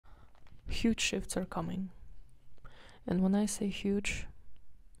huge shifts are coming. And when I say huge,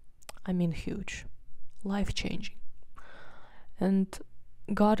 I mean huge, life-changing. And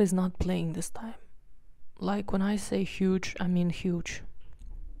God is not playing this time. Like when I say huge, I mean huge.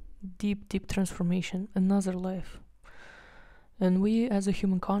 Deep, deep transformation, another life. And we as a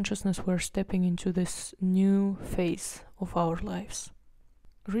human consciousness, we're stepping into this new phase of our lives.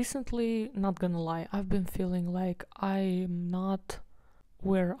 Recently, not gonna lie, I've been feeling like I'm not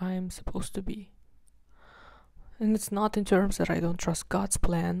where I'm supposed to be. And it's not in terms that I don't trust God's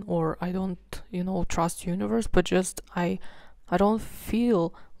plan or I don't, trust universe, but just I don't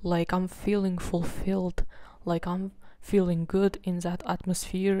feel like I'm feeling fulfilled, like I'm feeling good in that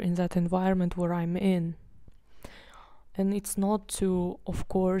atmosphere, in that environment where I'm in. And it's not to, of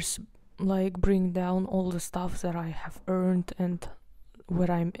course, like bring down all the stuff that I have earned and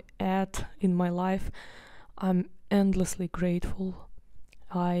where I'm at in my life. I'm endlessly grateful.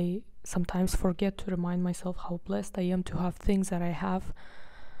 I sometimes forget to remind myself how blessed I am to have things that I have,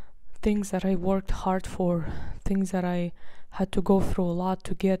 things that I worked hard for, things that I had to go through a lot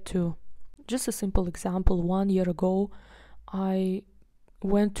to get to. Just a simple example, 1 year ago, I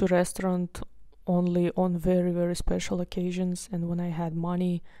went to restaurant only on very, very special occasions and when I had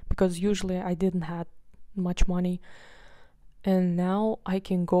money, because usually I didn't have much money. And now I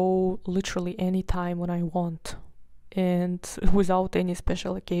can go literally anytime when I want and without any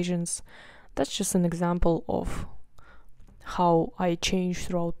special occasions. That's just an example of how I changed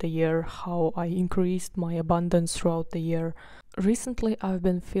throughout the year, how I increased my abundance throughout the year. Recently, I've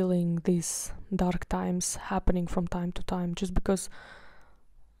been feeling these dark times happening from time to time just because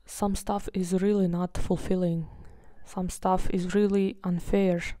some stuff is really not fulfilling. Some stuff is really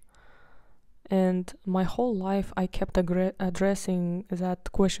unfair. And my whole life, I kept addressing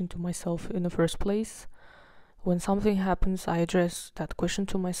that question to myself in the first place. When something happens, I address that question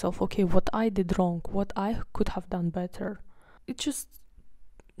to myself. Okay, what I did wrong, what I could have done better. It's just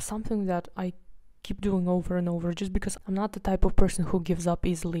something that I keep doing over and over just because I'm not the type of person who gives up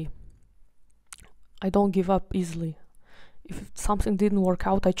easily. I don't give up easily. If something didn't work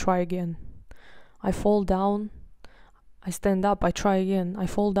out, I try again. I fall down, I stand up, I try again. I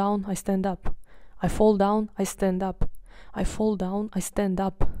fall down, I stand up. I fall down, I stand up. I fall down, I stand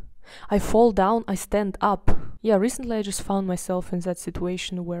up. I fall down, I stand up. Yeah, recently I just found myself in that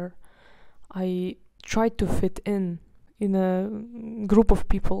situation where I tried to fit in a group of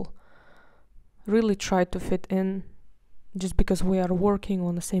people. Really tried to fit in just because we are working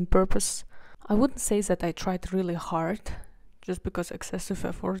on the same purpose. I wouldn't say that I tried really hard just because excessive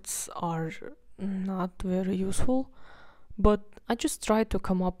efforts are not very useful, but I just tried to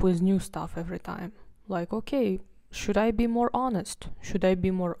come up with new stuff every time. Like, okay, should I be more honest? Should I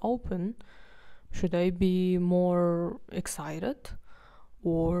be more open? Should I be more excited?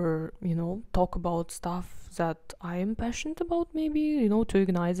 Or, talk about stuff that I am passionate about, maybe, to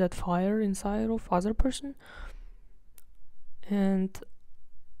ignite that fire inside of other person. And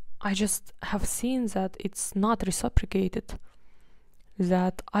I just have seen that it's not reciprocated,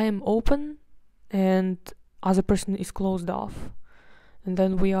 that I am open and other person is closed off. And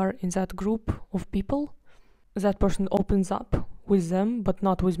then we are in that group of people, that person opens up with them, but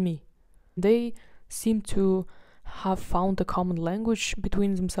not with me. They seem to have found a common language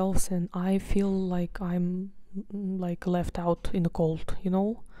between themselves, and I feel like I'm left out in the cold,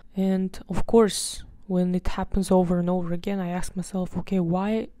 And of course, when it happens over and over again, I ask myself, okay,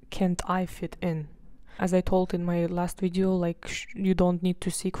 why can't I fit in? As I told in my last video, you don't need to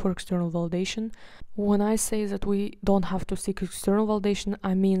seek for external validation. When I say that we don't have to seek external validation,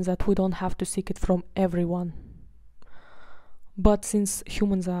 I mean that we don't have to seek it from everyone. But since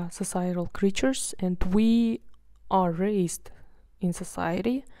humans are societal creatures and we are raised in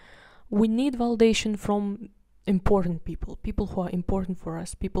society, we need validation from important people who are important for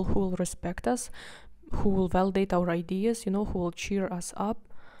us, people who will respect us, who will validate our ideas, who will cheer us up.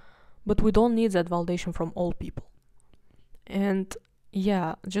 But we don't need that validation from all people. And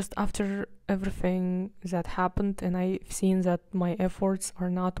yeah, just after everything that happened and I've seen that my efforts are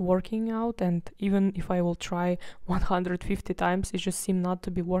not working out, and even if I will try 150 times, it just seemed not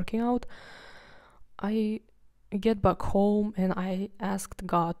to be working out, I get back home and I asked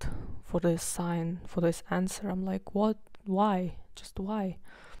God for this sign, for this answer. I'm like, what? Why? Just why?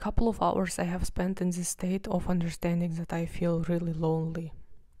 A couple of hours I have spent in this state of understanding that I feel really lonely.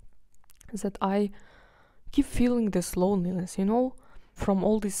 That I keep feeling this loneliness, from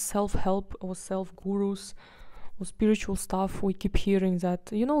all this self-help or self-gurus or spiritual stuff. We keep hearing that,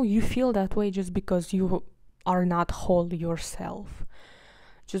 you feel that way just because you are not whole yourself,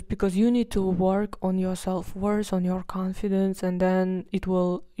 just because you need to work on your self-worth, on your confidence, and then it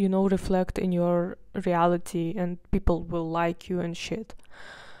will, reflect in your reality and people will like you and shit.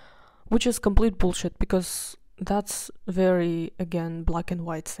 Which is complete bullshit, because that's very, again, black and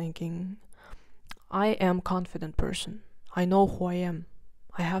white thinking. I am a confident person. I know who I am.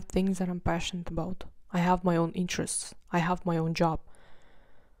 I have things that I'm passionate about. I have my own interests. I have my own job.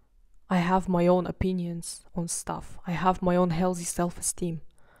 I have my own opinions on stuff. I have my own healthy self-esteem.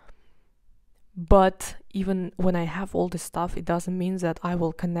 But even when I have all this stuff, it doesn't mean that I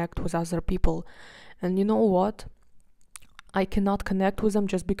will connect with other people. And you know what? I cannot connect with them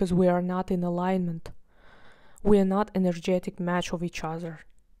just because we are not in alignment. We are not energetic match of each other.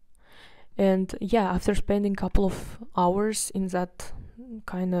 And yeah, after spending a couple of hours in that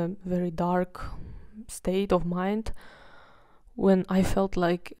kind of very dark state of mind, when I felt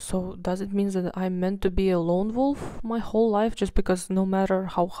like, so does it mean that I'm meant to be a lone wolf my whole life, just because no matter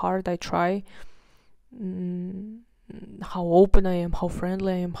how hard I try, how open I am, how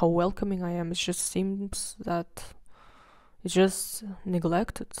friendly I am, how welcoming I am, it just seems that it's just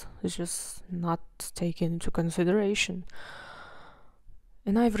neglected. It's just not taken into consideration.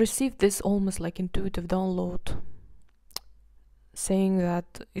 And I've received this almost like intuitive download, saying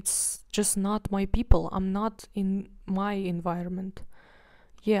that it's just not my people. I'm not in my environment.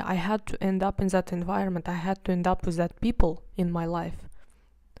 Yeah, I had to end up in that environment. I had to end up with that people in my life.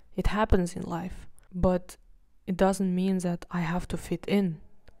 It happens in life, but it doesn't mean that I have to fit in.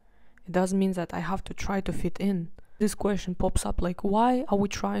 It doesn't mean that I have to try to fit in. This question pops up like, why are we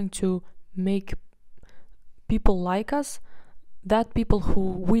trying to make people like us, that people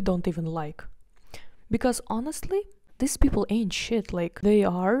who we don't even like? Because honestly, these people ain't shit. Like, they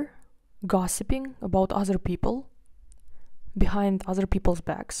are gossiping about other people behind other people's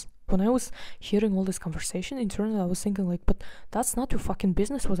backs. When I was hearing all this conversation, internally I was thinking like, but that's not your fucking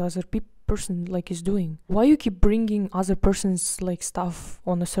business what other person like is doing. Why you keep bringing other person's like stuff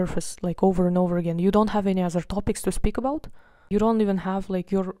on the surface like over and over again? You don't have any other topics to speak about? You don't even have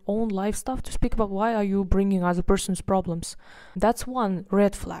like your own life stuff to speak about? Why are you bringing other person's problems? That's one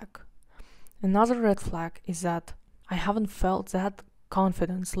red flag. Another red flag is that I haven't felt that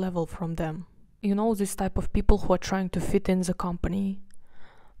confidence level from them. You know, this type of people who are trying to fit in the company,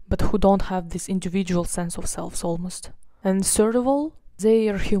 but who don't have this individual sense of self almost. And third of all,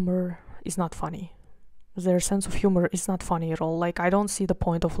 their humor is not funny. Their sense of humor is not funny at all. Like, I don't see the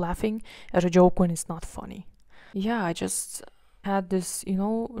point of laughing at a joke when it's not funny. Yeah, I just had this,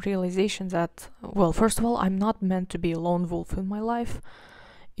 realization that, well, first of all, I'm not meant to be a lone wolf in my life,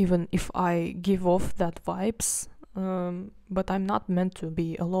 even if I give off that vibes, but I'm not meant to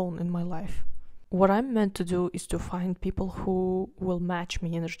be alone in my life. What I'm meant to do is to find people who will match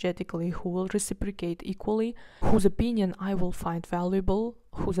me energetically, who will reciprocate equally, whose opinion I will find valuable,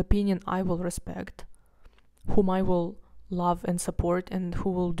 whose opinion I will respect, whom I will love and support, and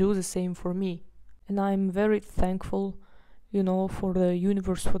who will do the same for me. And I'm very thankful, for the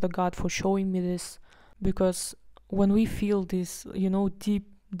universe, for the God, for showing me this, because when we feel this,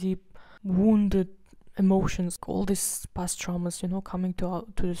 deep wounded emotions, all these past traumas, coming to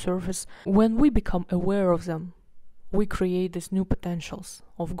the surface, when we become aware of them, we create these new potentials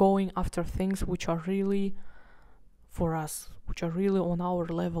of going after things which are really for us, which are really on our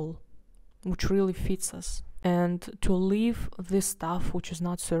level, which really fits us. And to leave this stuff which is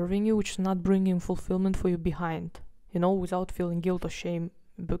not serving you, which is not bringing fulfillment for you behind, without feeling guilt or shame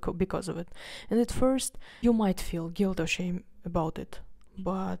because of it. And at first, you might feel guilt or shame about it,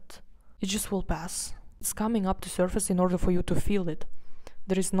 but it just will pass. It's coming up to surface in order for you to feel it.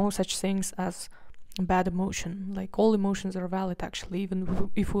 There is no such things as bad emotion. Like, all emotions are valid, actually,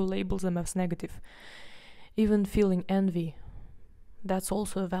 even if we label them as negative. Even feeling envy, that's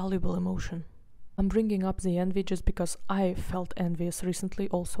also a valuable emotion. I'm bringing up the envy just because I felt envious recently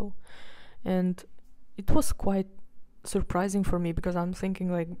also. And it was quite surprising for me, because I'm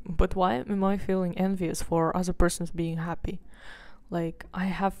thinking like, but why am I feeling envious for other persons being happy? Like, I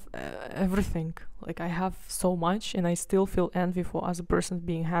have everything. Like, I have so much, and I still feel envy for other persons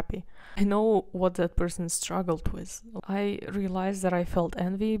being happy. I know what that person struggled with. I realized that I felt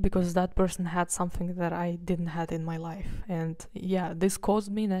envy because that person had something that I didn't have in my life. And yeah, this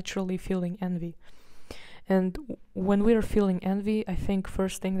caused me naturally feeling envy. And when we are feeling envy, I think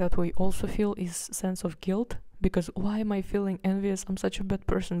first thing that we also feel is sense of guilt. Because why am I feeling envious? I'm such a bad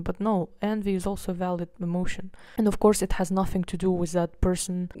person. But no, envy is also a valid emotion. And of course, it has nothing to do with that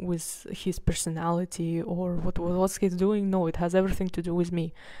person, with his personality or what he's doing. No, it has everything to do with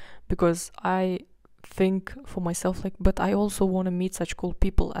me. Because I think for myself, like, but I also want to meet such cool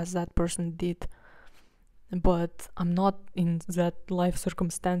people as that person did. but I'm not in that life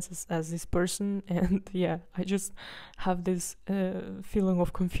circumstances as this person. And yeah, I just have this feeling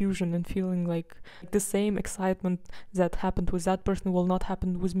of confusion and feeling like the same excitement that happened with that person will not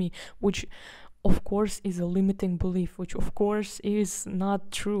happen with me, which of course is a limiting belief, which of course is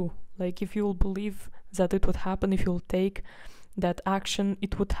not true. Like, if you'll believe that it would happen, if you'll take that action,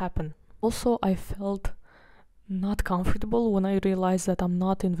 it would happen. Also, I felt not comfortable when I realized that I'm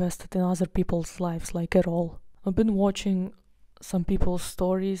not invested in other people's lives, like, at all. I've been watching some people's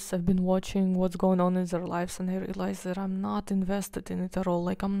stories, I've been watching what's going on in their lives, and I realized that I'm not invested in it at all.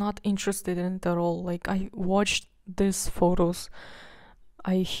 Like, I'm not interested in it at all. Like, I watched these photos,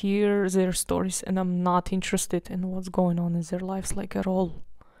 I hear their stories, and I'm not interested in what's going on in their lives, like, at all.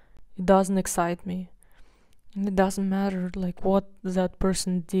 It doesn't excite me. And it doesn't matter like what that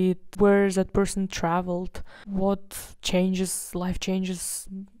person did, where that person traveled, what changes, life changes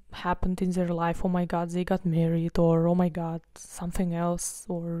happened in their life. Oh my god, they got married, or oh my god, something else,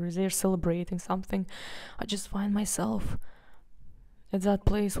 or they're celebrating something. I just find myself at that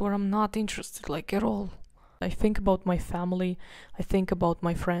place where I'm not interested, like, at all. I think about my family, I think about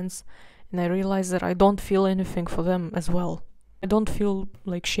my friends, and I realize that I don't feel anything for them as well. I don't feel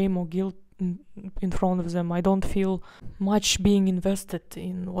like shame or guilt in front of them. I don't feel much being invested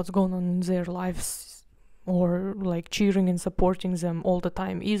in what's going on in their lives, or like cheering and supporting them all the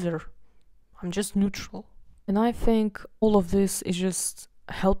time either. I'm just neutral. And I think all of this is just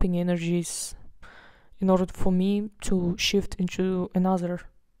helping energies in order for me to shift into another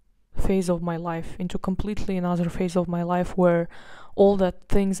phase of my life, into completely another phase of my life, where all that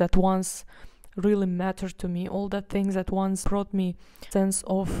things that once really mattered to me, all that things that once brought me sense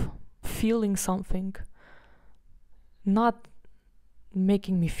of feeling something, not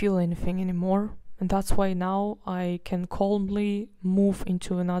making me feel anything anymore. And that's why now I can calmly move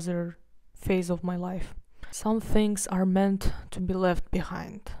into another phase of my life. Some things are meant to be left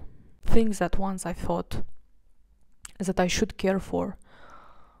behind. Things that once I thought that I should care for,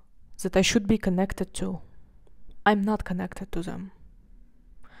 that I should be connected to, I'm not connected to them.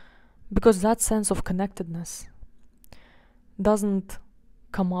 Because that sense of connectedness doesn't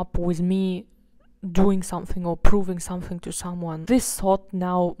come up with me doing something or proving something to someone. This thought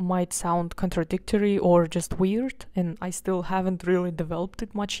now might sound contradictory or just weird, and I still haven't really developed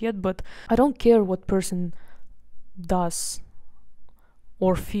it much yet, but I don't care what person does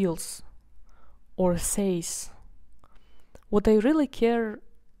or feels or says. What I really care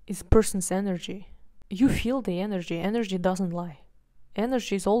is person's energy. You feel the energy. Energy doesn't lie.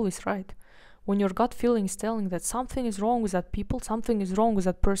 Energy is always right. When your gut feeling is telling that something is wrong with that people, something is wrong with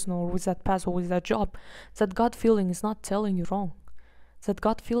that person or with that path or with that job, that gut feeling is not telling you wrong. That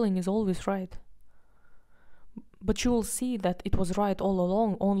gut feeling is always right. But you will see that it was right all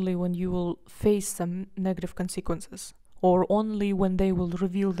along only when you will face some negative consequences, or only when they will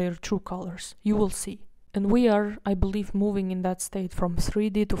reveal their true colors. You will see. And we are, I believe, moving in that state from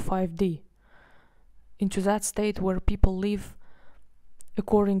 3D to 5D, into that state where people live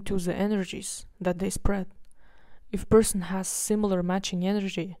according to the energies that they spread. If person has similar matching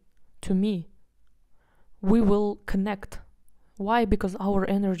energy to me, we will connect. Why? Because our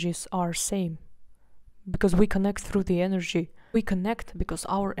energies are same. Because we connect through the energy. We connect because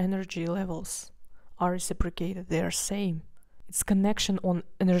our energy levels are reciprocated. They are same. It's connection on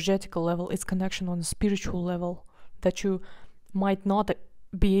energetical level. It's connection on a spiritual level that you might not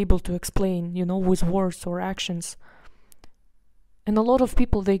be able to explain, with words or actions. And a lot of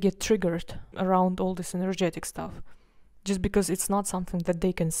people, they get triggered around all this energetic stuff just because it's not something that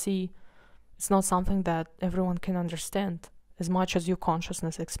they can see. It's not something that everyone can understand. As much as your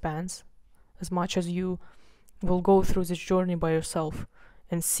consciousness expands, as much as you will go through this journey by yourself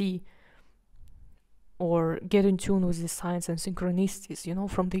and see or get in tune with the signs and synchronicities,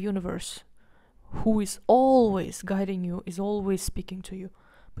 from the universe, who is always guiding you, is always speaking to you,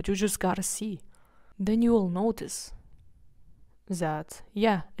 but you just gotta see. Then you will notice that,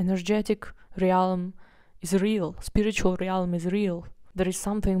 energetic realm is real, spiritual realm is real. There is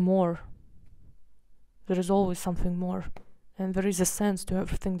something more. There is always something more. And there is a sense to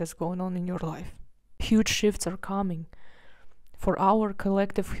everything that's going on in your life. Huge shifts are coming. For our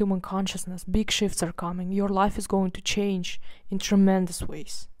collective human consciousness, big shifts are coming. Your life is going to change in tremendous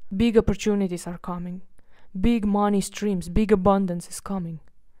ways. Big opportunities are coming. Big money streams, big abundance is coming.